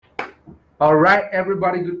All right,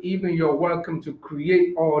 everybody, good evening. You're welcome to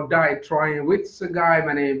Create or Die Trying with Sagai.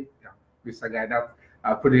 My name is Sagai. That's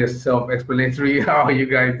pretty self-explanatory. How are you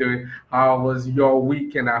guys doing? How was your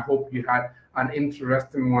weekend? I hope you had an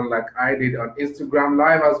interesting one like I did on Instagram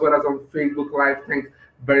Live as well as on Facebook Live. Thanks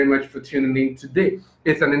very much for tuning in today.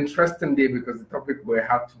 It's an interesting day because the topic we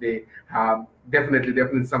have today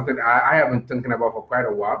definitely something I have been thinking about for quite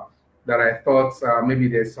a while that I thought maybe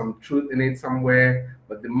there's some truth in it somewhere.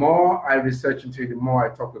 But the more I research into it, the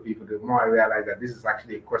more I talk to people, the more I realize that this is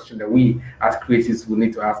actually a question that we as creatives will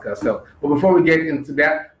need to ask ourselves. But before we get into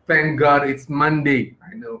that, thank God it's Monday.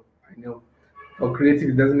 I know. For creative,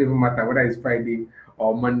 it doesn't even matter whether it's Friday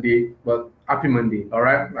or Monday, but happy Monday. All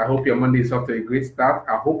right. I hope your Monday is off to a great start.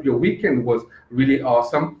 I hope your weekend was really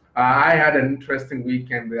awesome. I had an interesting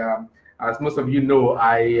weekend. As most of you know,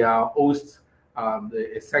 I host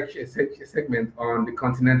a segment on the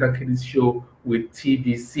Continental Kiddies Show with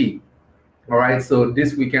TVC. All right, so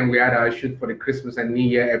this weekend we had our shoot for the Christmas and New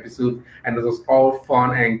Year episode, and it was all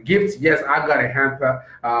fun and gifts. Yes, I got a hamper,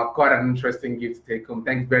 quite an interesting gift to take home.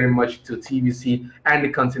 Thanks very much to TVC and the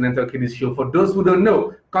Continental Kiddies Show. For those who don't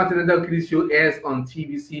know, Continental Kiddies Show airs on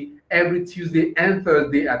TVC every Tuesday and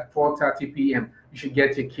Thursday at 4:30 p.m. You should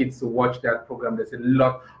get your kids to watch that program. There's a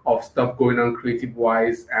lot of stuff going on creative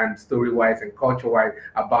wise and story wise and culture wise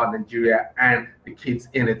about Nigeria and the kids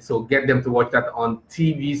in it. So get them to watch that on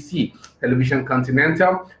TVC, Television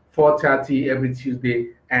Continental, 4:30 every Tuesday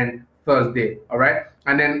and Thursday. All right.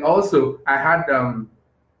 And then also I had I've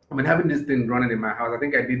been having this thing running in my house. I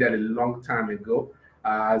think I did that a long time ago.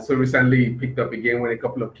 So recently it picked up again when a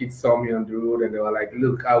couple of kids saw me on the road and they were like,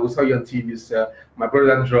 look, we saw you on TV, sir. My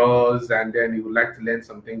brother draws and then he would like to learn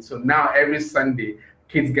something. So now every Sunday,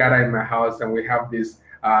 kids gather in my house and we have this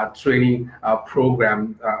training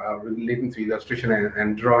program relating to illustration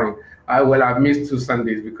and drawing. I've missed 2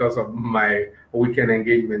 Sundays because of my weekend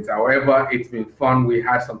engagements. However, it's been fun. We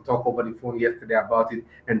had some talk over the phone yesterday about it,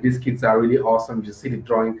 and these kids are really awesome. You see the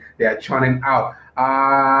drawing, they are churning out.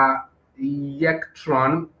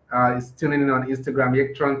 Yektron is tuning in on Instagram.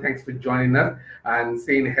 Yektron, thanks for joining us and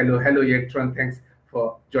saying hello. Hello, Yektron. Thanks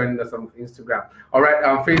for joining us on Instagram. All right,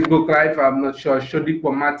 on Facebook Live, I'm not sure.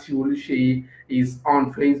 Shodipo Matthew Oluseyi is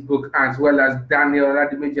on Facebook as well as Daniel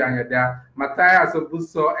Radimeji there. Matthias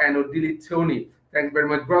Obuso and Odili Tony. Thanks very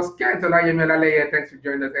much. Broski thanks for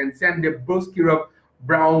joining us. And send the Broski up.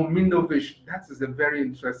 Brown Minovich, that is a very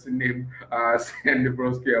interesting name. Send the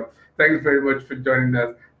Broski up. Thanks very much for joining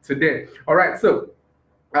us today. All right, so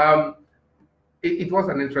it was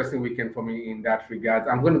an interesting weekend for me in that regard.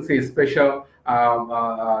 I'm going to say a special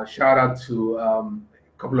shout out to a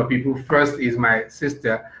couple of people. First is my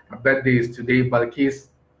sister. Her birthday is today. Balkis,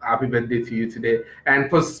 happy birthday to you today. And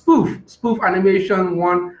for Spoof Animation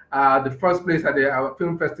won the first place at the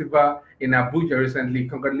film festival in Abuja recently.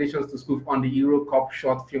 Congratulations to Spoof on the Euro Cup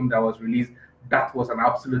short film that was released. That was an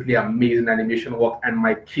absolutely amazing animation work, and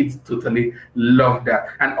my kids totally loved that.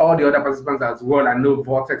 And all the other participants as well. I know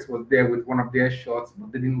Vortex was there with one of their shorts,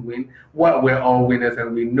 but they didn't win. Well, we're all winners,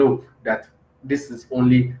 and we know that this is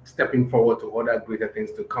only stepping forward to other greater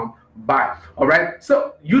things to come by. All right,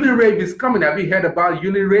 so Unirave is coming. Have you heard about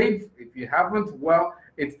Unirave? If you haven't, well,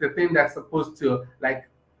 it's the thing that's supposed to like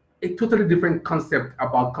a totally different concept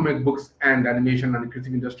about comic books and animation and the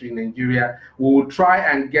creative industry in Nigeria. We will try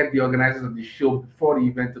and get the organizers of the show before the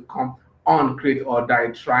event to come on Create or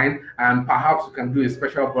Die Trying, and perhaps we can do a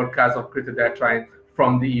special broadcast of Create or Die Trying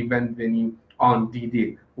from the event venue on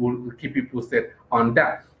D-Day. We'll keep you posted on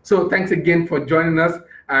that. So thanks again for joining us,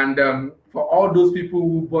 and for all those people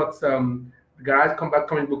who bought Garage Combat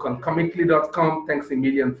comic book on comically.com, thanks a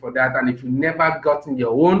million for that. And if you never gotten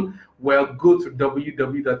your own, well, go to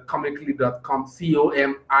www.comically.com,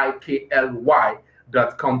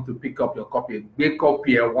 comikly.com to pick up your copy. A big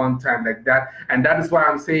copy at one time like that. And that is why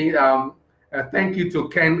I'm saying thank you to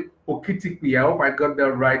Ken Okitikwe. I hope I got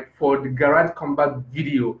that right, for the Garage Combat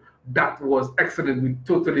video. That was excellent. We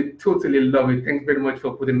totally love it. Thanks very much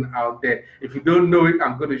for putting it out there. If you don't know it,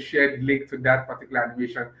 I'm going to share the link to that particular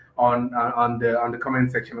animation on the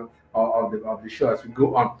comment section of the show as we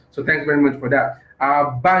go on. So thanks very much for that.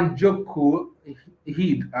 Banjoku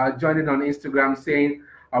Heed joining on Instagram saying,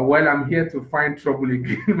 well, I'm here to find trouble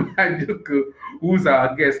again. Banjoku, who's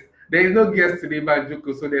our guest? There is no guest today,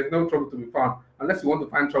 Banjoku, so there's no trouble to be found unless you want to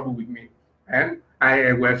find trouble with me. And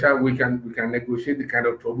we can negotiate the kind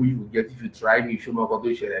of trouble you will get if you try me. Show more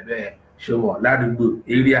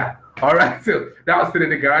area. All right, so that was still in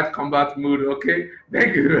the Garage Combat mood. Okay,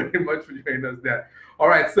 thank you very much for joining us there. All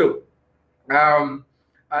right, so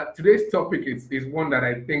today's topic is one that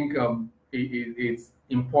I think it's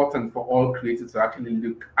important for all creators to actually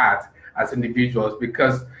look at as individuals,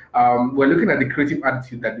 because we're looking at the creative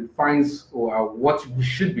attitude that defines what we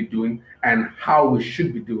should be doing and how we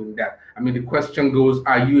should be doing that. I mean, the question goes,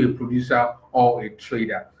 are you a producer or a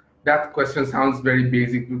trader? That question sounds very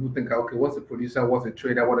basic. People think, okay, what's a producer? What's a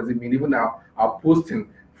trader? What does it mean? Even our posting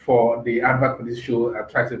for the advert for this show, I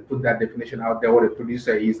try to put that definition out there, what a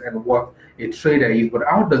producer is and what a trader is. But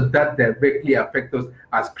how does that directly affect us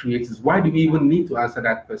as creators? Why do we even need to answer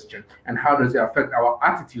that question? And how does it affect our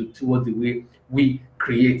attitude towards the way we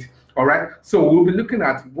create? All right. So we'll be looking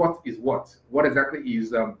at what is what. What exactly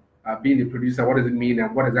is being a producer? What does it mean?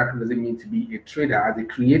 And what exactly does it mean to be a trader as a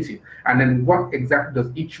creative? And then what exactly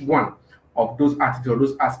does each one of those attitudes or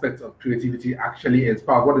those aspects of creativity actually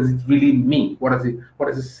inspire? What does it really mean? What does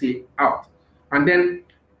it say out? And then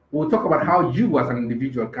we'll talk about how you as an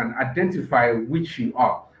individual can identify which you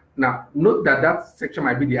are. Now, note that that section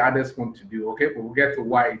might be the hardest one to do, okay? But we'll get to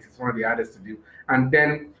why it is one of the hardest to do. And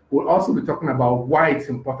then we'll also be talking about why it's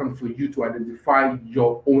important for you to identify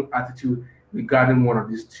your own attitude regarding one of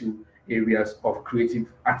these two areas of creative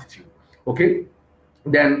attitude, okay?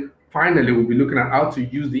 Then finally, we'll be looking at how to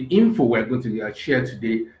use the info we're going to share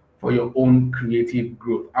today for your own creative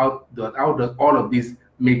growth. How does all of this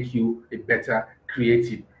make you a better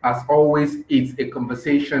creative? As always, it's a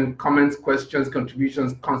conversation. Comments, questions,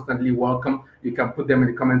 contributions, constantly welcome. You can put them in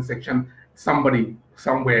the comment section. Somebody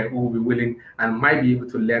somewhere who will be willing and might be able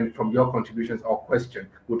to learn from your contributions or questions.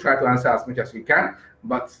 We'll try to answer as much as we can,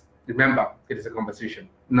 but remember, it is a conversation,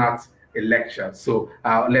 not a lecture. So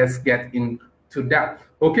let's get into that.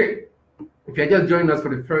 Okay, if you're just joining us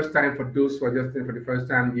for the first time, for those who are just in for the first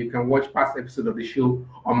time, you can watch past episodes of the show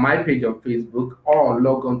on my page on Facebook, or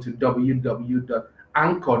log on to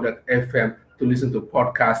www.anchor.fm to listen to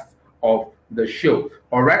podcasts of the show.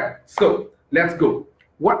 All right, so let's go.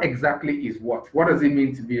 What exactly is what? What does it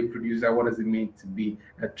mean to be a producer? What does it mean to be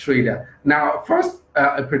a trader? Now, first,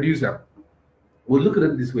 a producer, we'll look at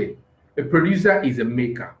it this way. A producer is a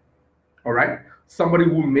maker, all right? Somebody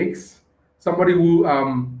who makes, somebody whose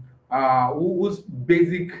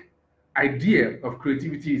basic idea of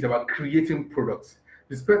creativity is about creating products.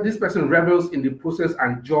 This person revels in the process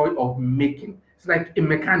and joy of making. It's like a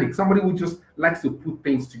mechanic, somebody who just likes to put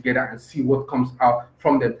things together and see what comes out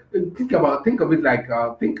from them. Think of it like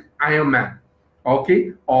think Iron Man,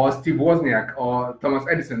 okay, or Steve Wozniak or Thomas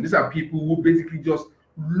Edison. These are people who basically just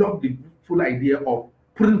love the full idea of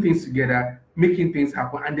putting things together, making things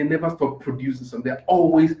happen, and they never stop producing something. They're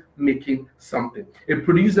always making something. A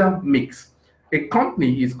producer makes. A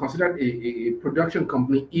company is considered a production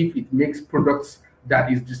company if it makes products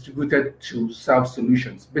that is distributed to serve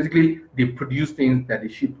solutions. Basically, they produce things that they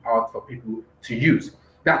ship out for people to use.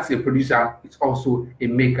 That's a producer. It's also a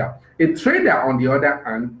maker. A trader, on the other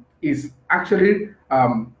hand, is actually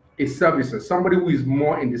a servicer, somebody who is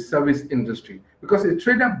more in the service industry, because a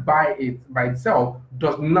trader by itself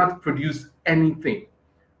does not produce anything.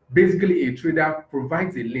 Basically, a trader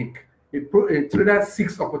provides a link. A trader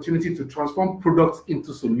seeks opportunity to transform products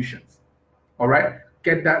into solutions. All right,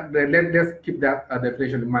 get that. Let's keep that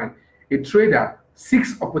definition in mind. A trader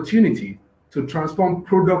seeks opportunity to transform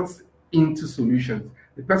products into solutions.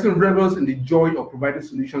 The person revels in the joy of providing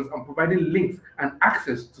solutions and providing links and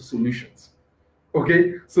access to solutions.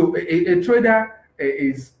 Okay, so a trader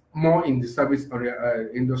is more in the service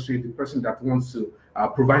industry, the person that wants to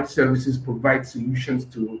provide services, provide solutions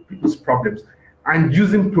to people's problems, and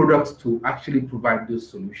using products to actually provide those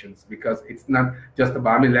solutions, because it's not just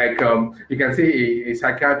about, I mean, like you can say a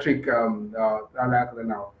psychiatric,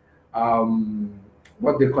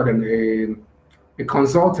 what they call them, a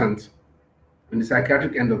consultant in the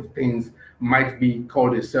psychiatric end of things might be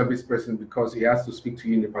called a service person, because he has to speak to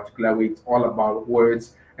you in a particular way. It's all about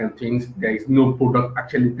words and things. There is no product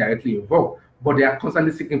actually directly involved, but they are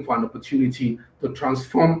constantly seeking for an opportunity to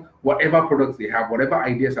transform whatever products they have, whatever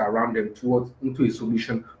ideas are around them, into a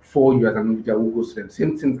solution for you as an individual who goes to them.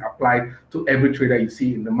 Same things apply to every trader you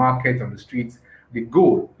see in the market, on the streets. The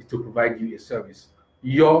goal is to provide you a service.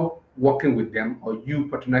 You're working with them, or you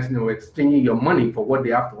patronizing them or exchanging your money for what they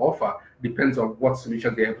have to offer, depends on what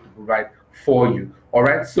solution they have to provide for you. All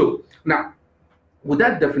right, so now, with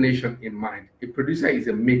that definition in mind, a producer is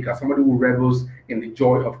a maker, somebody who revels in the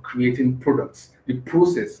joy of creating products, the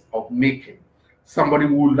process of making, somebody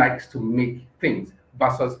who likes to make things,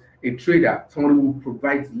 versus a trader, somebody who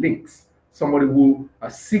provides links, somebody who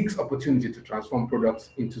seeks opportunity to transform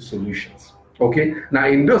products into solutions. Okay, now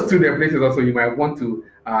in those two definitions also, you might want to,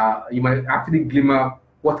 you might actually glimmer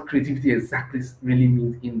what creativity exactly really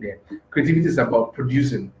means in there. Creativity is about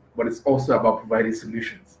producing, but it's also about providing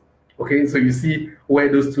solutions. Okay, so you see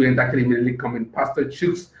where those two ends actually immediately come in. Pastor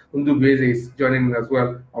Chooks Ndubeze is joining us as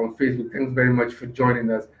well on Facebook. Thanks very much for joining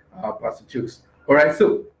us, Pastor Chooks. All right,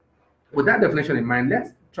 so with that definition in mind,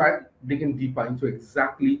 let's try digging deeper into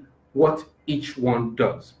exactly what each one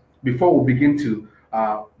does before we begin to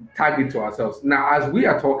tag it to ourselves. Now, as we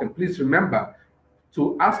are talking, please remember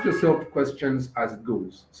to ask yourself questions as it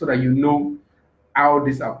goes so that you know how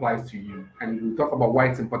this applies to you. And we'll talk about why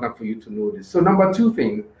it's important for you to know this. So, number two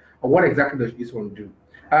thing, what exactly does this one do?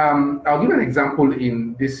 I'll give an example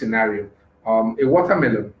in this scenario, a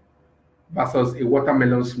watermelon versus a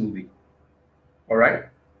watermelon smoothie. All right.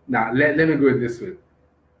 Now, let me go this way.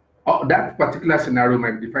 That particular scenario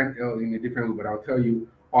might be defined in a different way, but I'll tell you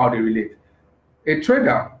how they relate. A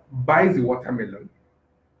trader buys the watermelon,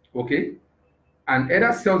 okay, and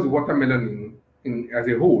either sells the watermelon in as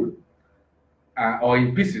a whole or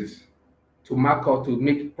in pieces to mark out to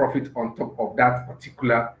make profit on top of that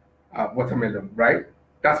particular watermelon, right?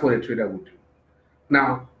 That's what a trader would do.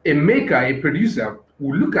 Now, a maker, a producer,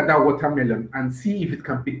 will look at that watermelon and see if it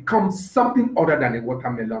can become something other than a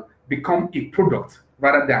watermelon, become a product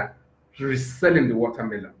rather than reselling the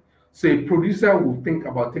watermelon. So a producer will think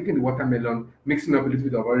about taking the watermelon, mixing up a little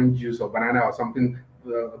bit of orange juice or banana or something,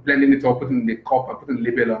 blending it up, putting in the cup and putting a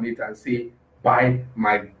label on it and say, buy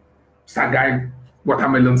my Sagai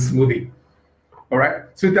watermelon smoothie. All right.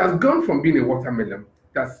 So it has gone from being a watermelon,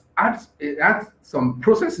 it adds some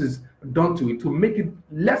processes done to it to make it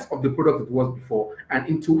less of the product it was before and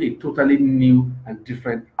into a totally new and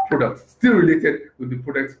different product, still related with the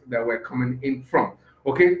products that were coming in from.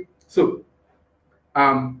 Okay. So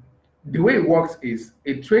the way it works is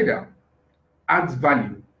a trader adds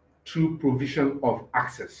value through provision of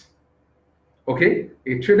access. Okay,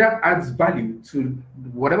 a trader adds value to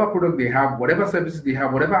whatever product they have, whatever services they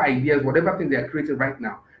have, whatever ideas, whatever thing they are creating right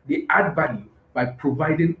now. They add value by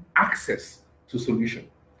providing access to solution.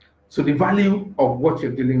 So the value of what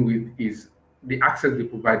you're dealing with is the access they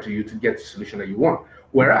provide to you to get the solution that you want.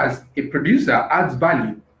 Whereas a producer adds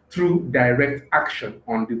value through direct action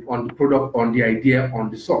on the product, on the idea, on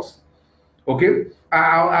the source. Okay,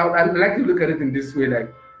 I'd like to look at it in this way: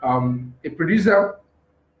 like a producer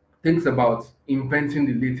thinks about inventing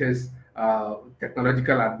the latest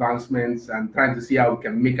technological advancements and trying to see how we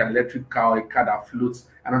can make an electric car, a car that floats,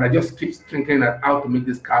 and I just keeps thinking at how to make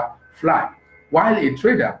this car fly. While a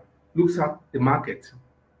trader looks at the market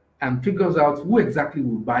and figures out who exactly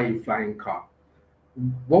will buy a flying car.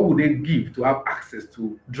 What would they give to have access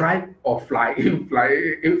to drive or fly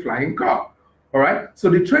a flying car? All right. So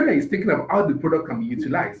the trader is thinking about how the product can be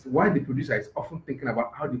utilized, while the producer is often thinking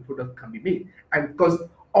about how the product can be made. And because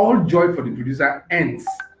all joy for the producer ends,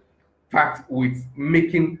 fact, with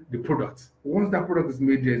making the product. Once that product is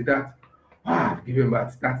made, there's that, give him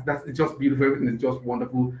that. That's it's just beautiful. Everything is just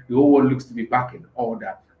wonderful. The whole world looks to be back in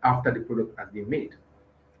order after the product has been made.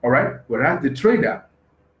 All right. Whereas the trader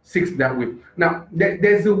seeks that way. Now,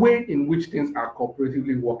 there's a way in which things are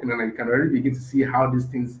cooperatively working, and you can already begin to see how these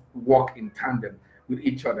things work in tandem with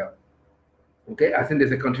each other. Okay, I think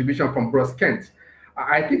there's a contribution from Bros Kent.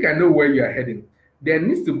 I think I know where you're heading. There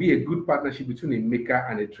needs to be a good partnership between a maker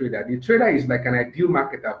and a trader. The trader is like an ideal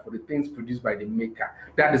marketer for the things produced by the maker.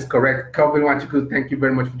 That is correct. Calvin Wachiku, thank you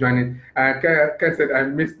very much for joining. Ken said I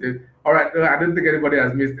missed it. All right, I don't think anybody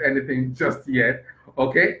has missed anything just yet.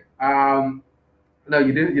 Okay. No,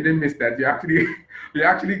 you didn't miss that. You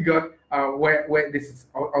actually got where this is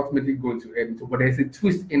ultimately going to end. But there's a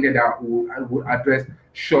twist in there that I will address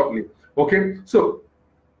shortly. Okay, so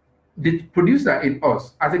the producer in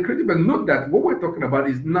us as a creative, note that what we're talking about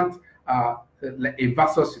is not like a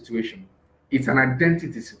versus situation. It's an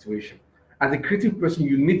identity situation. As a creative person,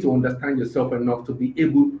 you need to understand yourself enough to be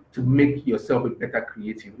able to make yourself a better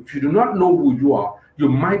creative. If you do not know who you are, you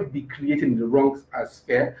might be creating in the wrong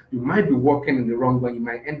sphere. You might be working in the wrong way. You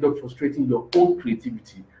might end up frustrating your own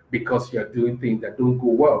creativity because you're doing things that don't go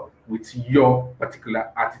well with your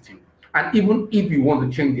particular attitude. And even if you want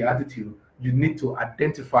to change the attitude, you need to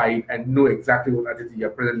identify it and know exactly what attitude you're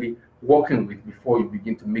presently working with before you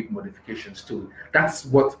begin to make modifications to it. That's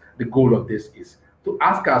what the goal of this is. To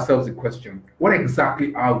ask ourselves the question, what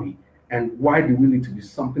exactly are we and why do we need to be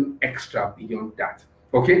something extra beyond that?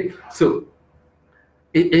 Okay, so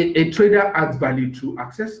a trader adds value through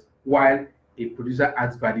access while a producer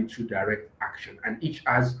adds value through direct action, and each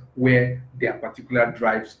has where their particular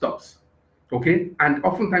drive stops. Okay, and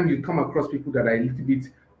oftentimes you come across people that are a little bit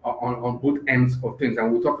on both ends of things,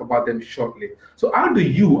 and we'll talk about them shortly. So how do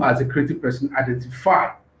you as a creative person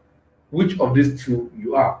identify which of these two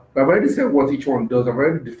you are? I've already said what each one does. I've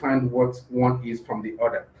already defined what one is from the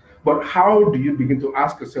other. But how do you begin to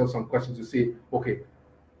ask yourself some questions to say, okay,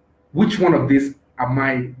 Which one of these am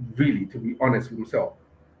I really, to be honest with myself?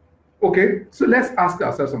 Okay, so let's ask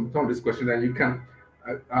ourselves some of these questions, and you can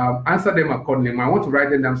answer them accordingly. I want to write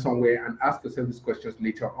them down somewhere and ask yourself these questions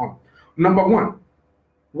later on. Number one,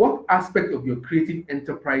 what aspect of your creative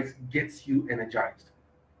enterprise gets you energized?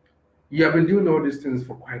 You have been doing all these things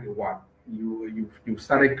for quite a while. You've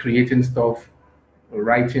started creating stuff,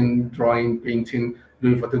 writing, drawing, painting,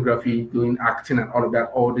 doing photography, doing acting, and all of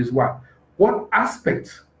that all this while. What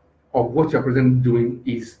aspect of what you're presently doing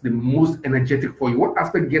is the most energetic for you? What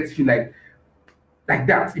aspect gets you like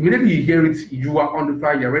that? Immediately you hear it, you are on the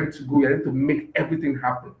fire, you're ready to go, you're ready to make everything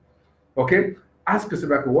happen. Okay? Ask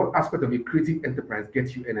yourself, like, what aspect of your creative enterprise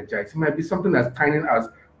gets you energized? It might be something as tiny as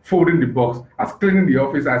folding the box, as cleaning the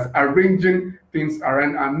office, as arranging things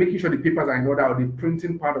around and making sure the papers are in order, or the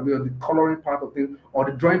printing part of it, or the coloring part of it, or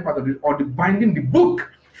the drawing part of it, or the binding the book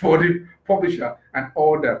for the publisher and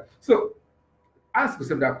all that. So ask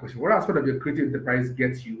yourself that question. What aspect of your creative enterprise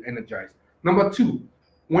gets you energized? Number two,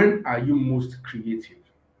 when are you most creative?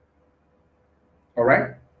 All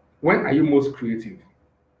right? When are you most creative?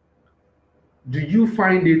 Do you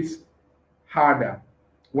find it harder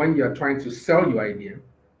when you're trying to sell your idea?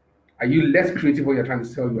 Are you less creative when you're trying to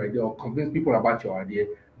sell your idea or convince people about your idea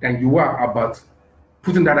than you are about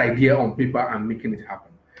putting that idea on paper and making it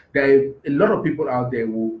happen? There are a lot of people out there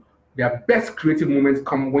who their best creative moments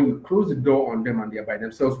come when you close the door on them and they're by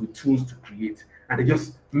themselves with tools to create and they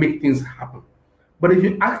just make things happen. But if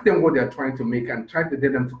you ask them what they're trying to make and try to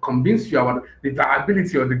get them to convince you about the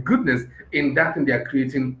viability or the goodness in that thing they're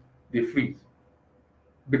creating, they freeze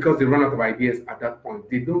because they run out of ideas at that point.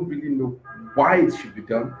 They don't really know why it should be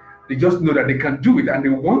done. They just know that they can do it and they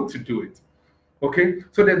want to do it. Okay,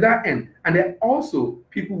 so there's that end. And there are also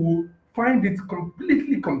people who find it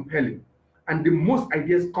completely compelling. And the most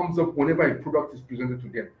ideas comes up whenever a product is presented to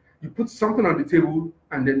them. You put something on the table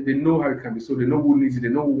and then they know how it can be sold. They know who needs it, they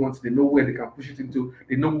know who wants it, they know where they can push it into,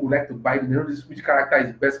 they know who would like to buy it, they know which character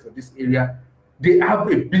is best for this area. They have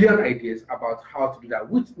a billion ideas about how to do that,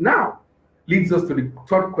 which now leads us to the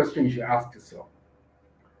third question you should ask yourself.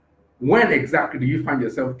 When exactly do you find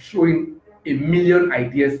yourself throwing a million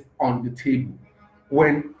ideas on the table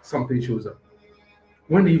when something shows up?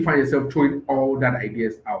 When do you find yourself throwing all that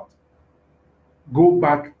ideas out? Go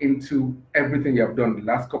back into everything you have done the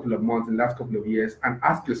last couple of months, the last couple of years, and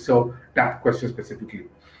ask yourself that question specifically.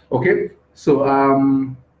 Okay, so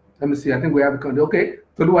let me see. I think we have okay.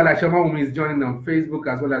 Toluwala Shama is joining on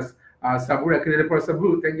Facebook as well as Sabura Kedepa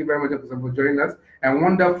Sabu. Thank you very much for joining us. And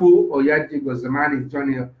wonderful Oyaji Gozamani is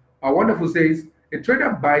joining us. Wonderful says a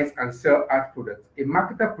trader buys and sells art products. A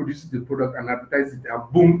marketer produces the product and advertises it,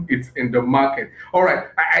 and boom, it's in the market. All right,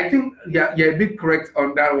 I think you're a bit correct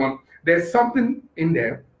on that one. There's something in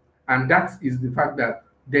there, and that is the fact that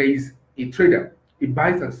there is a trader. He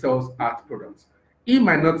buys and sells art products. He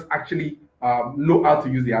might not actually know how to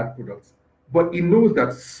use the art products, but he knows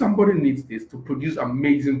that somebody needs this to produce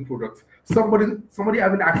amazing products. Somebody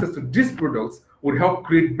having access to these products would help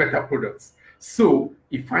create better products. So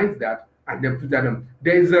he finds that and then put that on.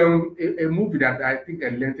 There's a movie that I think I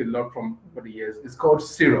learned a lot from over the years. It's called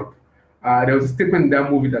Syrup. There was a statement in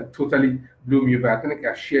that movie that totally blew me away. I think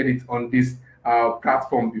I shared it on this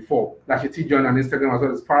platform before. Lashiti joined on Instagram as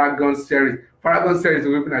well as Paragon Series. Paragon Series,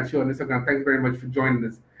 we're looking at you on Instagram. Thanks very much for joining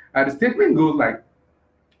us. The statement goes like,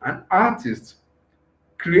 an artist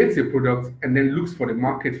creates a product and then looks for the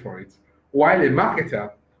market for it, while a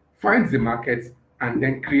marketer finds the market and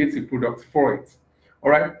then creates a product for it.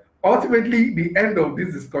 All right. Ultimately, the end of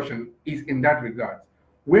this discussion is in that regard.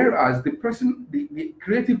 Whereas the person, the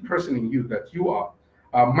creative person in you that you are,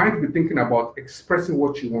 might be thinking about expressing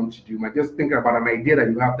what you want to do, might just thinking about an idea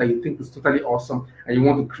that you have that you think is totally awesome and you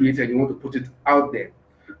want to create it and you want to put it out there.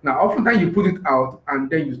 Now, oftentimes you put it out and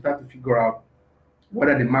then you start to figure out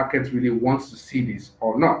whether the market really wants to see this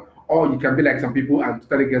or not. Or you can be like some people and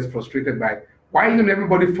totally gets frustrated by why isn't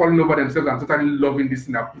everybody falling over themselves and totally loving this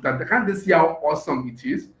thing that can't they see how awesome it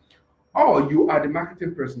is? Or you are the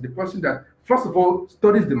marketing person, the person that first of all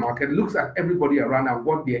studies the market, looks at everybody around and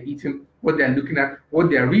what they're eating, what they're looking at, what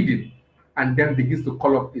they're reading, and then begins to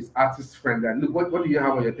call up his artist friend and look, what do you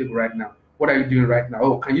have on your table right now? What are you doing right now?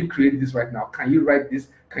 Oh, can you create this right now? Can you write this?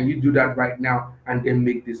 Can you do that right now? And then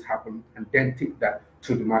make this happen and then take that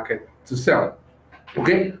to the market to sell.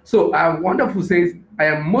 Okay, so Wonderful says, I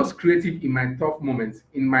am most creative in my tough moments,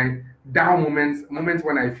 in my down moments, moments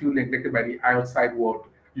when I feel neglected by the outside world.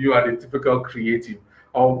 You are the typical creative.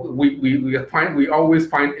 Or we always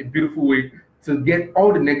find a beautiful way to get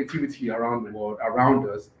all the negativity around the world, around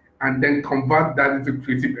us, and then convert that into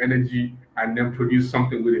creative energy and then produce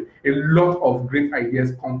something with it. A lot of great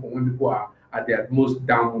ideas come from when people are at their most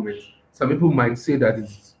down moments. Some people might say that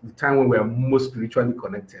it's the time when we're most spiritually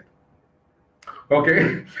connected.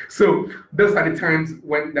 Okay, so those are the times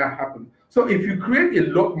when that happens. So if you create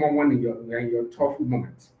a lot more money in your tough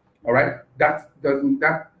moments, all right, that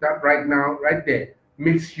right now, right there,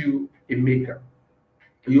 makes you a maker.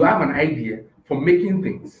 You have an idea for making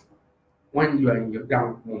things when you are in your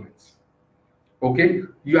down moments. Okay,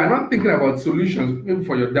 you are not thinking about solutions even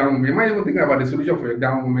for your down moments. You might even thinking about the solution for your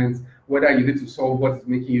down moments, whether you need to solve what is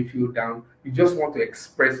making you feel down. You just want to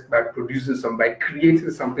express by producing some, by creating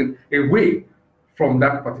something away from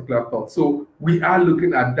that particular thought. So we are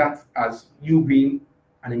looking at that as you being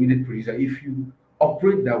an immediate producer. If you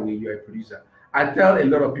operate that way, you're a producer. I tell a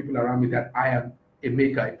lot of people around me that I am a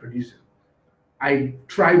maker, a producer. I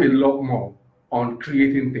thrive a lot more on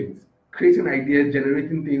creating things, creating ideas,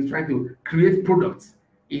 generating things, trying to create products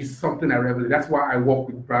is something I revel in. That's why I work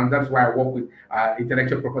with brands. That's why I work with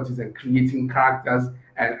intellectual properties and creating characters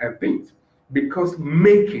and things. Because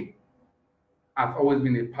making has always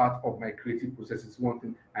been a part of my creative process. It's one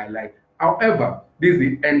thing I like. However, this is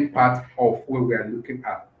the end part of where we are looking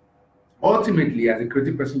at. Ultimately, as a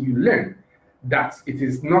creative person, you learn that it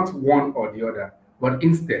is not one or the other, but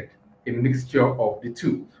instead a mixture of the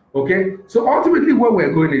two. Okay, so ultimately, where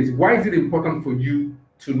we're going is why is it important for you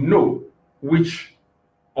to know which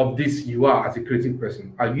of this you are as a creative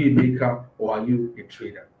person? Are you a maker or are you a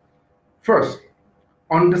trader? First,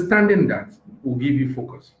 understanding that will give you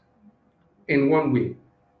focus in one way.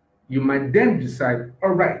 You might then decide, all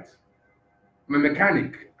right, I'm a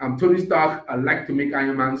mechanic. I'm Tony Stark. I like to make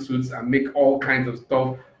Iron Man suits and make all kinds of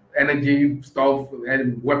stuff, energy stuff,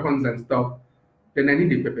 and weapons and stuff. Then I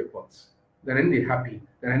need a pepper pots. Then I need a happy.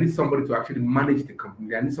 Then I need somebody to actually manage the company.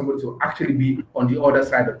 Then I need somebody to actually be on the other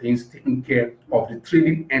side of things, taking care of the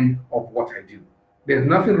trading end of what I do. There's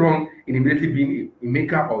nothing wrong in immediately being a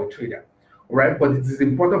maker or a trader, all right? But it is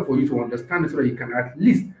important for you to understand it so that you can at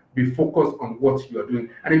least be focused on what you are doing.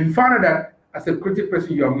 And if you find out that as a creative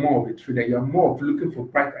person, you are more of a trader, you are more of looking for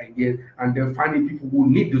bright ideas and then finding people who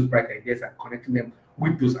need those bright ideas and connecting them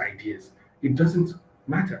with those ideas. It doesn't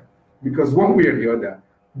matter because one way or the other,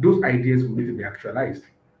 those ideas will need to be actualized.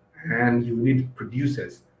 And you need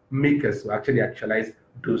producers, makers to actually actualize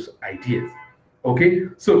those ideas. Okay,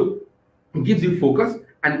 so it gives you focus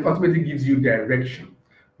and it ultimately gives you direction.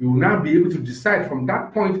 You will now be able to decide from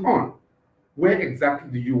that point on where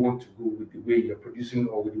exactly do you want to go with the way you're producing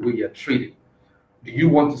or with the way you're trading. Do you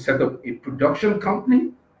want to set up a production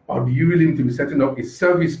company or do you really need to be setting up a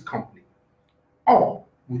service company? Or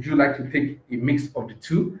would you like to take a mix of the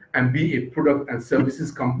two and be a product and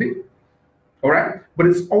services company? All right, but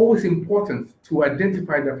it's always important to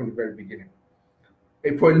identify that from the very beginning.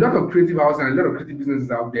 For a lot of creative houses and a lot of creative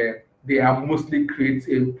businesses out there, they are mostly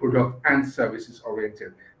creative, product, and services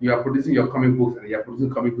oriented. You are producing your comic books and you are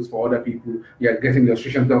producing comic books for other people. You are getting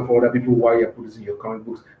illustrations done for other people while you're producing your comic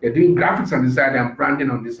books. You're doing graphics on the side and branding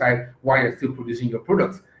on the side while you're still producing your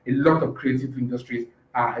products. A lot of creative industries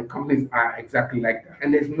companies are exactly like that.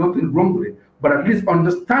 And there's nothing wrong with it. But at least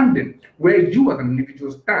understanding where you as an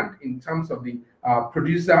individual stand in terms of the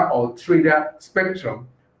producer or trader spectrum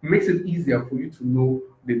makes it easier for you to know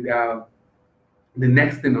the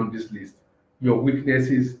next thing on this list, your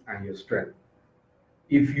weaknesses and your strength.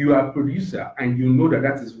 If you are a producer and you know that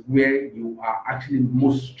that is where you are actually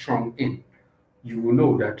most strong in, you will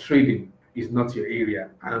know that trading is not your area.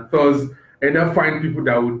 And thus, either find people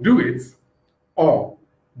that will do it or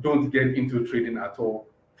don't get into trading at all.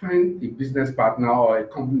 Find a business partner or a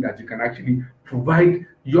company that you can actually provide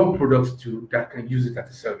your products to that can use it as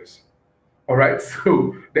a service. All right,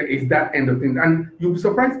 so there is that end of things. And you'll be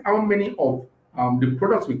surprised how many of the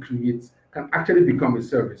products we create can actually become a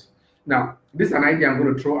service. Now, this is an idea I'm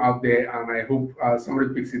going to throw out there, and I hope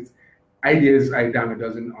somebody picks it. Ideas are a dime a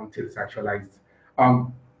dozen until it's actualized. A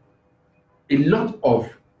lot of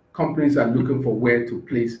companies are looking for where to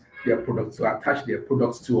place their products, to attach their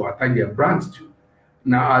products to, or attach their brands to.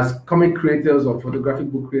 Now, as comic creators or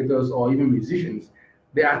photographic book creators or even musicians,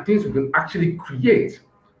 there are things we can actually create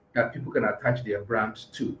that people can attach their brands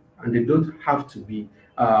to, and they don't have to be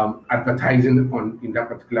advertising on in that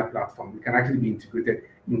particular platform. It can actually be integrated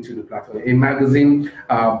into the platform. A magazine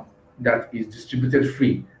that is distributed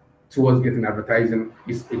free towards getting advertising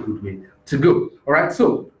is a good way to go. All right,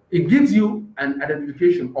 so it gives you an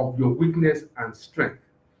identification of your weakness and strength.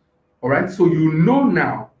 All right, so you know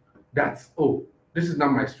now that, oh, this is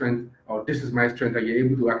not my strength, or this is my strength, and you're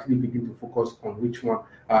able to actually begin to focus on which one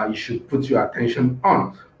you should put your attention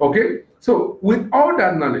on. Okay, so with all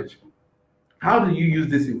that knowledge, how do you use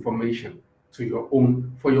this information to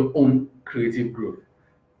for your own creative growth?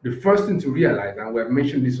 The first thing to realize, and we have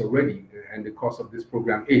mentioned this already, and the course of this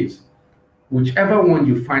program is, whichever one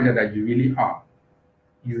you find out that you really are,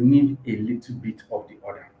 you need a little bit of the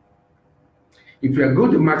other. If you are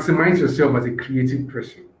going to maximize yourself as a creative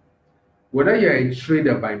person, whether you're a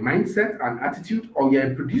trader by mindset and attitude or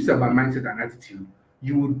you're a producer by mindset and attitude,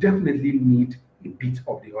 you will definitely need a bit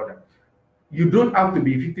of the other. You don't have to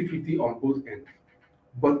be 50-50 on both ends,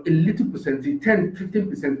 but a little percentage,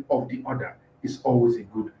 10-15% of the other is always a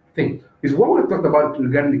good thing. It's what we've talked about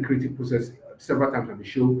regarding the creative process several times on the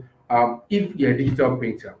show. If you're a digital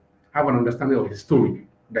painter, have an understanding of the story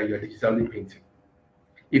that you're digitally painting.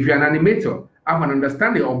 If you're an animator, have an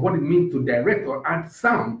understanding of what it means to direct or add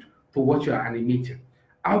sound to what you're animating.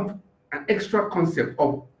 Have an extra concept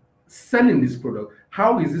of selling this product.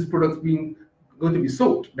 How is this product going to be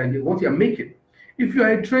sold? What you're making. If you're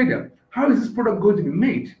a trader, how is this product going to be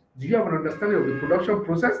made? Do you have an understanding of the production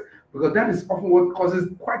process? Because that is often what causes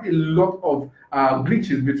quite a lot of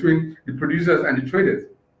glitches between the producers and the traders.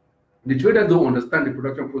 The traders don't understand the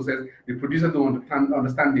production process. The producers don't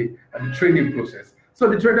understand the trading process. So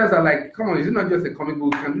the traders are like, come on, is it not just a comic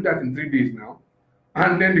book? You can do that in 3 days now.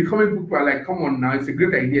 And then the comic book are like, come on now, it's a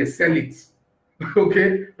great idea, sell it.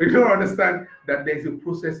 Okay? But you don't understand that there's a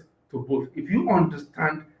process to both. If you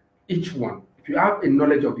understand each one, if you have a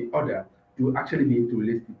knowledge of the other, you will actually be able to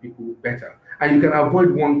relate to people better. And you can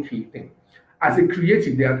avoid one key thing. As a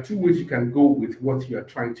creative, there are 2 ways you can go with what you are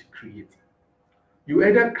trying to create. You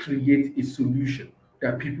either create a solution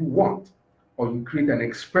that people want, or you create an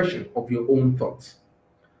expression of your own thoughts.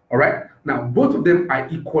 All right? Now, both of them are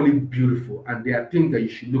equally beautiful, and they are things that you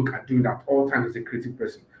should look at doing at all times as a creative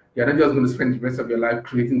person. You're not just going to spend the rest of your life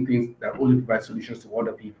creating things that only provide solutions to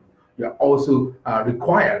other people. You're also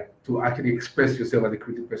required to actually express yourself as a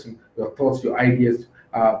creative person. Your thoughts, your ideas,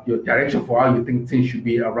 your direction for how you think things should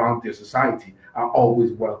be around your society are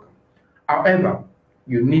always welcome. However,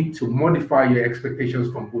 you need to modify your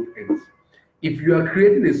expectations from both ends. If you are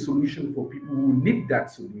creating a solution for people who need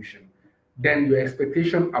that solution, then your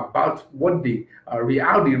expectation about what they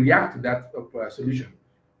how they react to that solution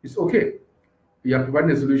is okay. You are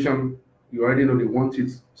providing a solution, you already know they want it,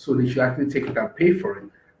 so they should actually take it and pay for it.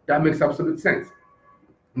 That makes absolute sense.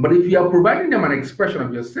 But if you are providing them an expression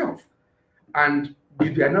of yourself and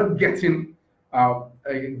they are not getting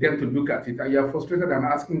them to look at it, and you are frustrated and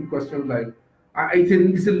asking questions like,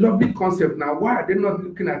 it's a lovely concept now, why are they not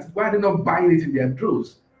looking at it? Why are they not buying it in their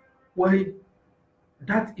droves? Why?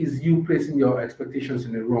 That is you placing your expectations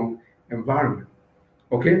in the wrong environment.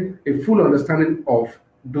 Okay? A full understanding of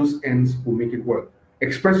those ends will make it work.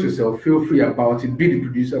 Express yourself, feel free about it, be the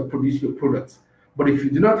producer, produce your products. But if you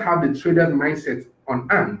do not have the trader's mindset on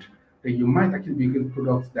hand, then you might actually be making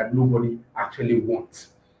products that nobody actually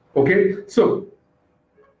wants. Okay? So,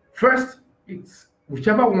 first, it's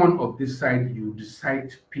whichever one of this side you decide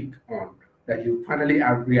to pick on, that you finally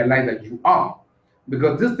realize that you are.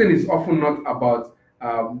 Because this thing is often not about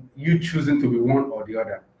you choosing to be one or the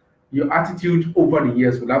other. Your attitude over the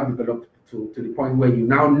years will have developed to the point where you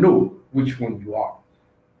now know which one you are.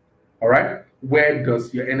 All right? Where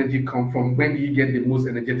does your energy come from? When do you get the most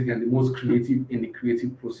energetic and the most creative in the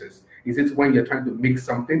creative process? Is it when you're trying to make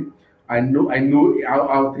something? I know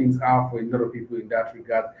how things are for a lot of people in that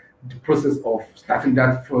regard. The process of starting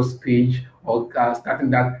that first page, or starting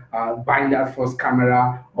that, buying that first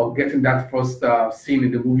camera, or getting that first scene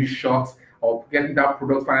in the movie shot, or getting that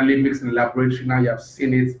product finally mixed in the laboratory. Now you have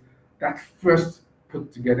seen it. That first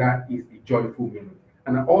put together is a joyful moment.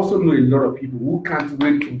 And I also know a lot of people who can't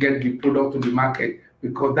wait to get the product to the market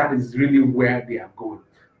because that is really where they are going.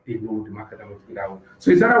 They know the market are going to get out. So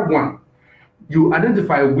it's either one, you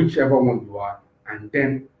identify whichever one you are, and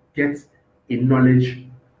then get a knowledge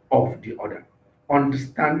of the other.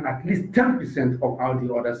 Understand at least 10% of how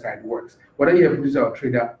the other side works. Whether you're a producer or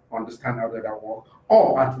trader, understand how that works.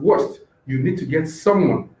 Or at worst, you need to get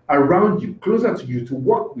someone around you, closer to you, to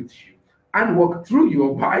work with you and work through you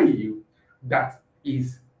or by you that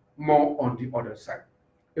is more on the other side.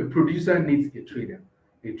 A producer needs a trader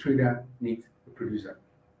needs a producer.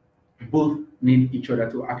 Both need each other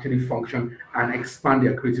to actually function and expand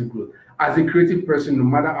their creative growth. As a creative person, no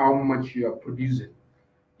matter how much you are producing,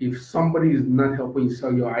 if somebody is not helping you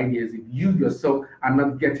sell your ideas, if you yourself are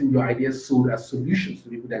not getting your ideas sold as solutions to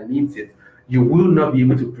people that needs it, you will not be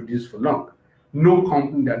able to produce for long. No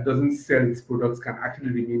company that doesn't sell its products can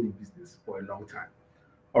actually remain in business for a long time.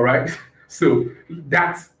 All right? So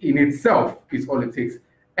that in itself is all it takes.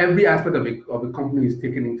 Every aspect of a company is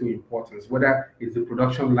taken into importance, whether it's the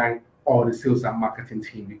production line or the sales and marketing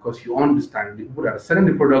team, because you understand the people that are selling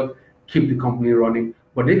the product keep the company running,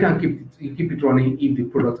 but they can keep it running if the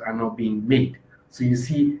products are not being made. So you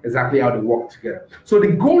see exactly how they work together. So the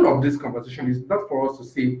goal of this conversation is not for us to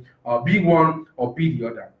say be one or be the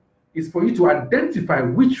other. It's for you to identify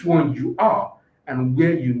which one you are and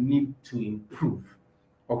where you need to improve.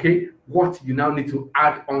 Okay, what you now need to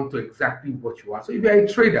add on to exactly what you are. So if you're a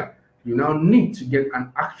trader, you now need to get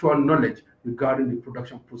an actual knowledge regarding the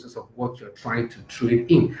production process of what you're trying to trade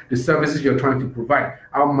in, the services you're trying to provide.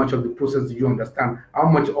 How much of the process do you understand? How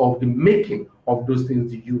much of the making of those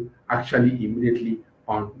things do you actually immediately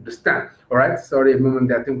understand? All right, sorry, a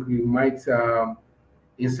moment. I think we might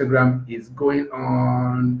Instagram is going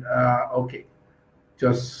on. Okay,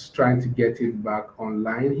 just trying to get it back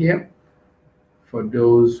online here. For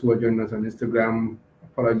those who are joining us on Instagram,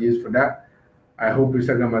 apologies for that. I hope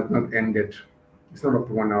Instagram has not ended. It's not up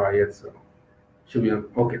to 1 hour yet, so should be on.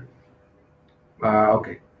 Okay.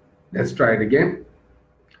 Okay, let's try it again.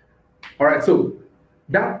 All right, so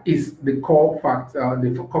that is the core factor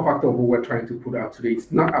of what we're trying to put out today.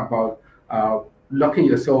 It's not about locking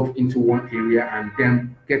yourself into one area and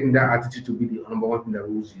then getting that attitude to be the number one thing that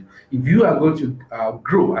rules you. If you are going to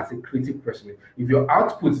grow as a creative person, if your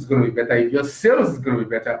output is going to be better, if your sales is going to be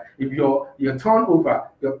better, if your turnover,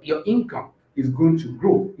 your income is going to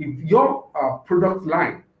grow, if your product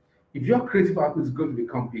line, if your creative output is going to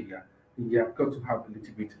become bigger, then you have got to have a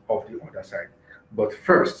little bit of the other side. But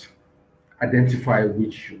first, identify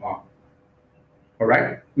which you are. All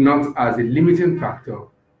right? Not as a limiting factor,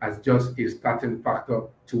 as just a starting factor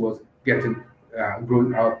towards getting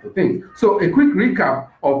growing out the things. So a quick recap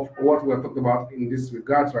of what we're talking about in this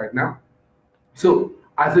regards right now. So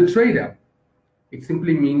as a trader, it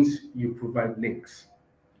simply means you provide links.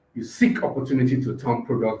 You seek opportunity to turn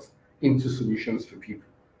products into solutions for people.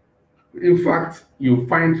 In fact, you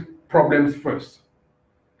find problems first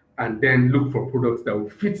and then look for products that will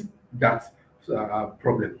fit that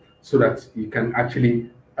problem so that you can actually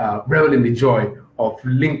revel in the joy of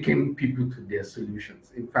linking people to their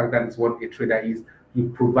solutions. In fact, that is what a trader is. You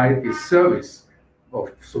provide a service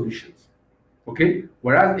of solutions. Okay?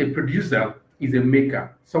 Whereas a producer is a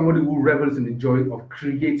maker, somebody who revels in the joy of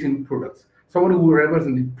creating products, somebody who revels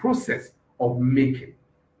in the process of making.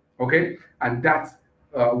 Okay? And that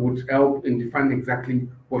would help in defining exactly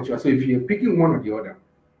what you are. So if you're picking one or the other,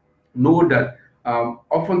 know that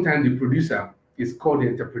oftentimes the producer is called the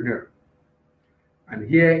entrepreneur. And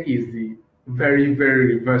here is the very,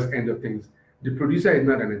 very reverse end of things. The producer is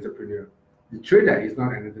not an entrepreneur. The trader is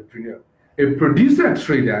not an entrepreneur. A producer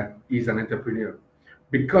trader is an entrepreneur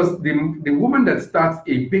because the woman that starts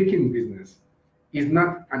a baking business is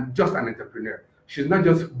not just an entrepreneur. She's not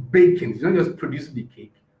just baking, she's not just producing the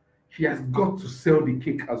cake. She has got to sell the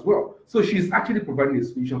cake as well. So she's actually providing a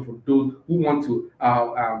solution for those who want to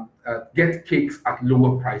get cakes at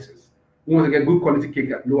lower prices, who want to get good quality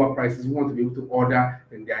cake at lower prices, who want to be able to order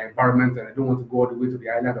in their environment and they don't want to go all the way to the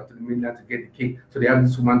island or to the mainland to get the cake. So they have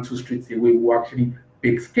this woman 2 streets away who actually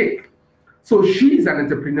bakes cake. So she is an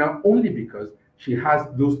entrepreneur only because she has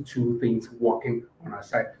those two things working on her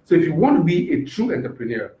side. So if you want to be a true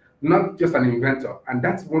entrepreneur, not just an inventor, and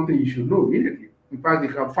that's one thing you should know immediately. In fact, you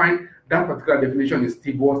can find that particular definition in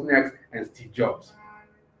Steve Wozniak and Steve Jobs.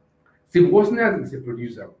 Steve Wozniak is a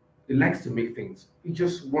producer. He likes to make things. He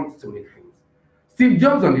just wants to make things. Steve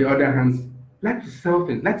Jobs, on the other hand, likes to sell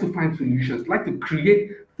things, likes to find solutions, likes to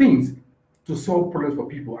create things to solve problems for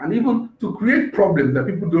people, and even to create problems that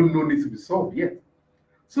people don't know need to be solved yet.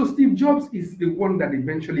 So Steve Jobs is the one that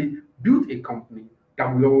eventually built a company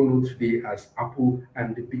that we all know today as Apple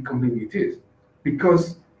and the big company it is,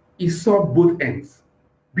 because he saw both ends.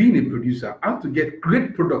 Being a producer, how to get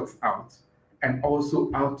great products out, and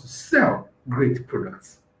also how to sell great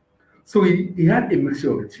products. So he had a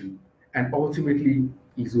mixture of the two, and ultimately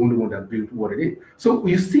he's the only one that built what it is. So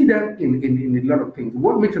you see that in a lot of things.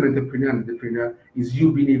 What makes an entrepreneur is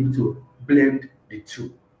you being able to blend the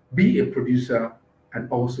two. Be a producer and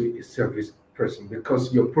also a service person,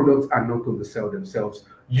 because your products are not going to sell themselves.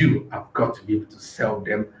 You have got to be able to sell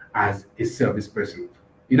them as a service person.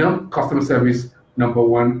 You know, customer service, number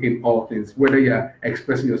one in all things. Whether you're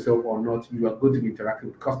expressing yourself or not, you are going to be interacting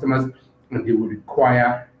with customers and they will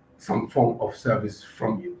require some form of service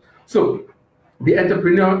from you. So the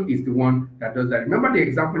entrepreneur is the one that does that. Remember the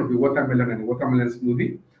example of the watermelon and the watermelon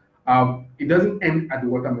smoothie? It doesn't end at the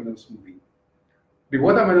watermelon smoothie. The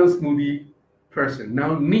watermelon smoothie person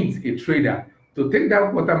now needs a trader to take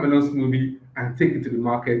that watermelon smoothie and take it to the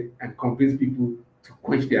market and convince people to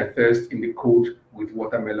quench their thirst in the cold with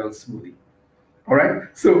watermelon smoothie. All right.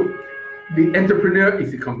 So the entrepreneur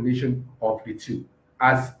is a combination of the two.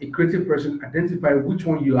 as a creative person, identify which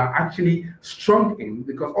one you are actually strong in,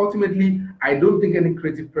 because ultimately, I don't think any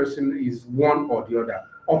creative person is one or the other.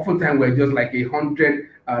 Oftentimes, we're just like 100,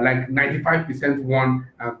 like 95% one,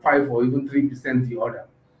 and 5 or even 3% the other.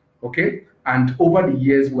 Okay? And over the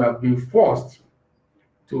years, we have been forced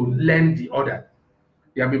to learn the other.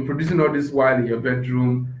 You have been producing all this while in your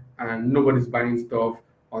bedroom and nobody's buying stuff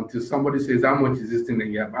until somebody says, how much is this thing?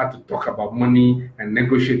 And you have had to talk about money and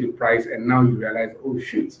negotiate the price. And now you realize, oh,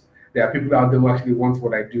 shoot, there are people out there who actually want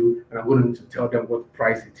what I do. And I'm going to tell them what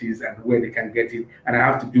price it is and where they can get it. And I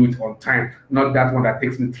have to do it on time, not that one that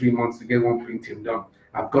takes me 3 months to get one printing done.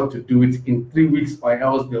 I've got to do it in 3 weeks or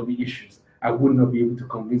else there'll be issues. I would not be able to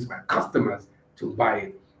convince my customers to buy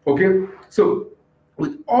it. Okay? So,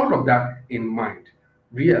 with all of that in mind,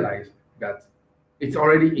 realize that it's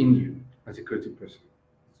already in you as a creative person.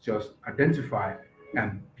 Just identify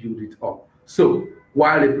and build it up. So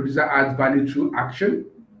while a producer adds value through action,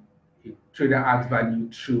 a trader adds value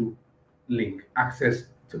through link, access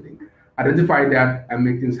to link. Identify that and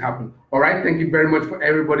make things happen. All right, thank you very much for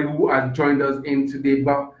everybody who has joined us in today.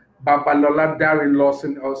 Babalola Darren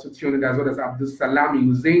Lawson also tuned in, as well as Abdul Salami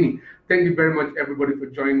Husseini. Thank you very much, everybody, for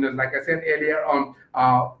joining us. Like I said earlier on,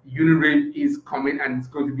 Unirave is coming, and it's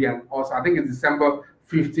going to be an awesome. I think it's December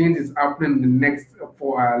 15th. It's happening the next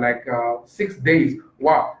for 6 days.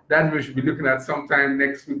 Wow, that we should be looking at sometime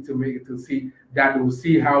next week to make it to see that. We'll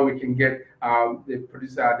see how we can get the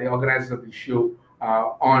producer, the organizers of the show,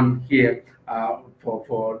 on here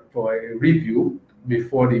for a review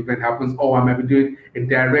before the event happens, or I might be doing a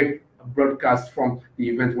direct broadcast from the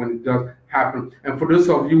event when it does happen. And for those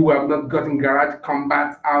of you who have not gotten Garage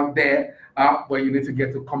Combat out there, well, you need to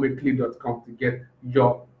get to comicly.com to get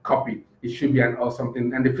your copy. It should be an awesome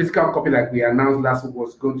thing. And the physical copy, like we announced last week,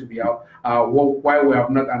 was going to be out. Why we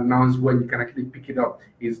have not announced when you can actually pick it up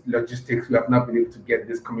is logistics. We have not been able to get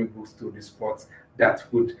these comic books to the spots that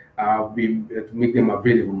would be to make them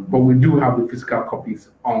available. But we do have the physical copies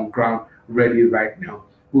on ground ready right now.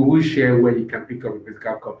 We will share where you can pick up a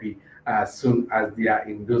physical copy as soon as they are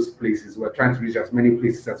in those places. We're trying to reach as many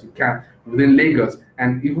places as we can within Lagos,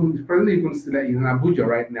 and probably even still in Abuja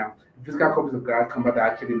right now. Physical copies of Garage Combat are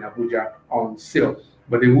actually in Abuja on sale,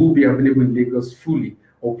 but they will be available in Lagos fully,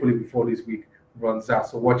 hopefully before this week runs out.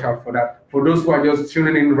 So watch out for that. For those who are just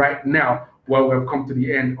tuning in right now, well, we've come to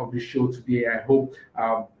the end of the show today. I hope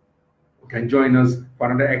you can join us for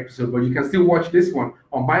another episode, but you can still watch this one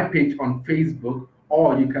on my page on Facebook,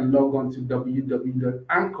 or you can log on to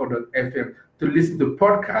www.anchor.fm to listen to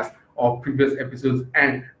podcasts of previous episodes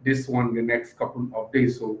and this one the next couple of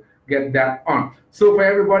days. So get that on. So for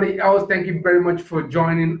everybody else, thank you very much for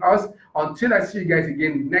joining us. Until I see you guys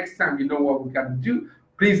again next time, you know what we got to do.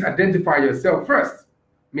 Please identify yourself first.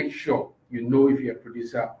 Make sure you know if you're a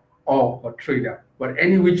producer or a trader. But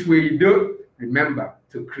any which way you do, remember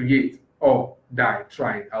to create or die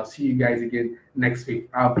trying. I'll see you guys again next week.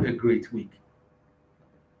 Have a great week.